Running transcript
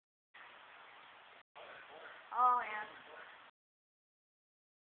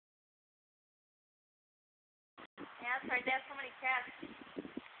They have so many cats.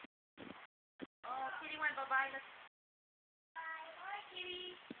 Oh, Kitty went bye-bye. Let's... Bye. Bye,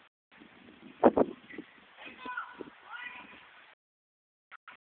 Kitty.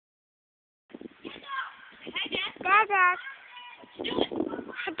 Hey, Dad. Dad. What you doing?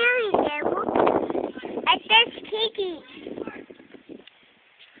 What are you doing? At this kitty.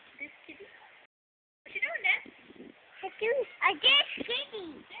 This kitty? What you doing, Dad? At this kitty.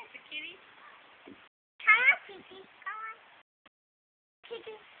 There's a kitty. Come on, kitty. Come on.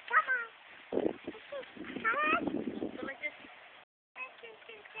 Kitty, come on. Come on. So like this.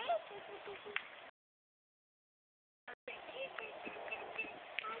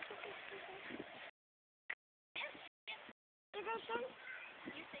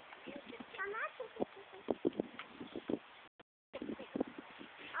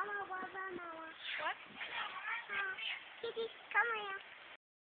 What? Kitty, come here.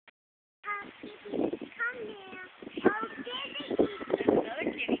 Kitty, come here. Oh, Kitty. There's another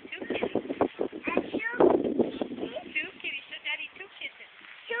kitty. Two kitties. And two Two kitties. Show Daddy two kittens.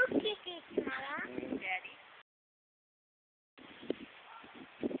 kitties, Mama. Daddy.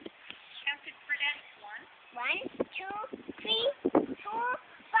 Count it for Daddy. 1, 2, 3, 4,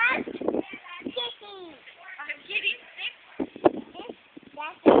 5 kitties. 5 kitties. 6.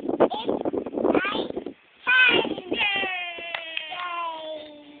 That's 8, 9, 10. Yay! Yay!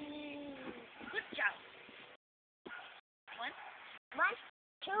 Good job. 1. 1,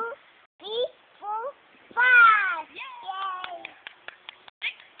 2, 3, 4, 5. Yay! Yay!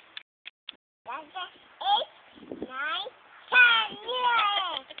 6. That's 8, 9, 10.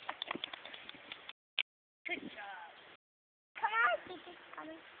 Yay! Good job. Come on, kitty. Come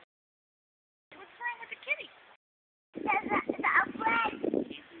on. What's wrong with the kitty? There's a friend.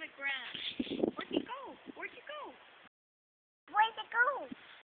 He's in the ground. Where'd he go? Where'd you go? Where'd it go?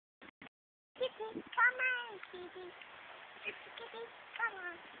 Kitty, come on, kitty. Kitty, come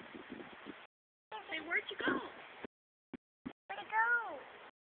on. Say, where'd you go?